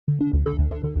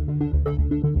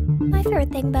My favorite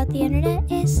thing about the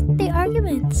internet is the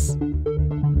arguments.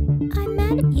 I'm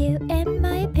mad at you and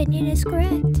my opinion is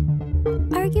correct.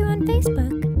 Argue on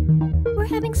Facebook. We're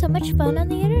having so much fun on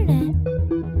the internet.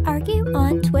 Argue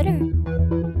on Twitter.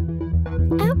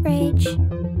 Outrage.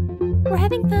 We're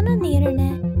having fun on the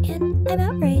internet and I'm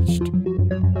outraged.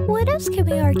 What else can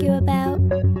we argue about?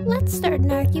 Let's start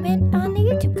an argument on the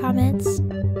YouTube comments.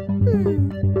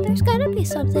 There's gotta be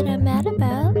something I'm mad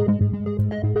about.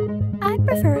 I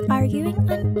prefer arguing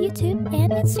on YouTube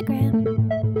and Instagram.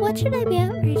 What should I be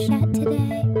outraged at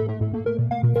today?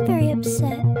 I'm very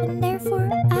upset, and therefore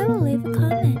I will leave a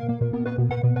comment.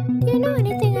 Do you know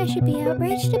anything I should be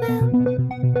outraged about?